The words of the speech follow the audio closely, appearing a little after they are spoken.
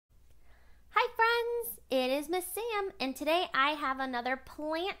It is Miss Sam, and today I have another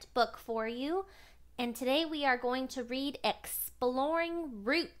plant book for you. And today we are going to read Exploring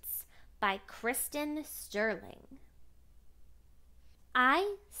Roots by Kristin Sterling.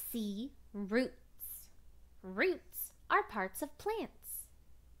 I see roots. Roots are parts of plants.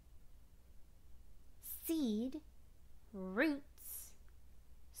 Seed, roots,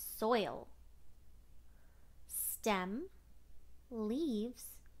 soil, stem, leaves,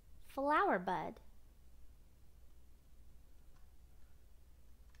 flower bud.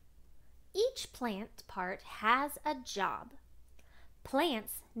 Each plant part has a job.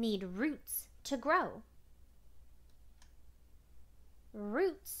 Plants need roots to grow.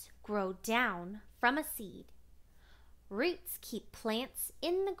 Roots grow down from a seed. Roots keep plants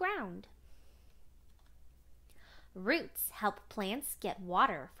in the ground. Roots help plants get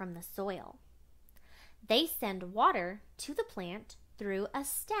water from the soil. They send water to the plant through a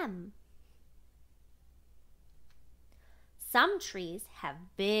stem. Some trees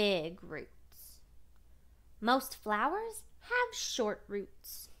have big roots. Most flowers have short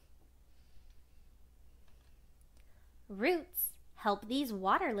roots. Roots help these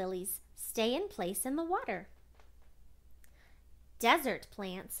water lilies stay in place in the water. Desert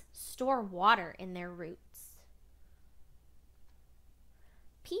plants store water in their roots.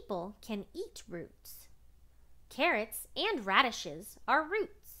 People can eat roots. Carrots and radishes are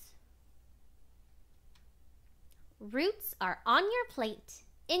roots. Roots are on your plate,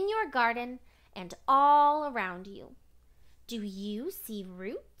 in your garden, and all around you. Do you see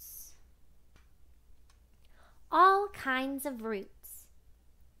roots? All kinds of roots.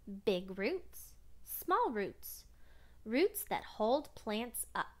 Big roots, small roots, roots that hold plants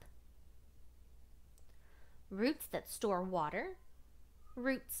up. Roots that store water,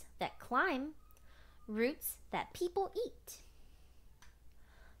 roots that climb, roots that people eat.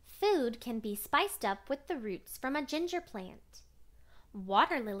 Food can be spiced up with the roots from a ginger plant.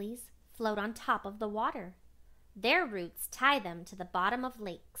 Water lilies float on top of the water. Their roots tie them to the bottom of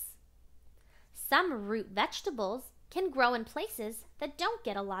lakes. Some root vegetables can grow in places that don't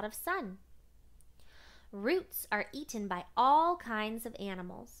get a lot of sun. Roots are eaten by all kinds of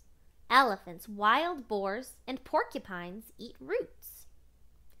animals. Elephants, wild boars, and porcupines eat roots.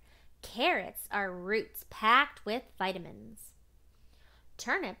 Carrots are roots packed with vitamins.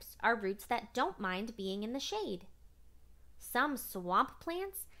 Turnips are roots that don't mind being in the shade. Some swamp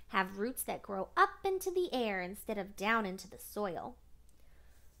plants have roots that grow up into the air instead of down into the soil.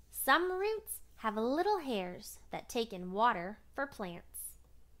 Some roots have little hairs that take in water for plants.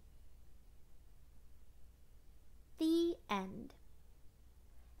 The end.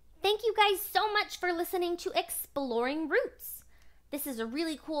 Thank you guys so much for listening to Exploring Roots. This is a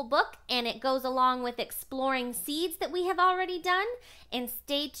really cool book, and it goes along with exploring seeds that we have already done. And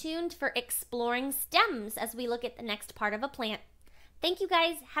stay tuned for exploring stems as we look at the next part of a plant. Thank you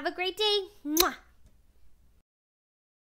guys. Have a great day. Mwah!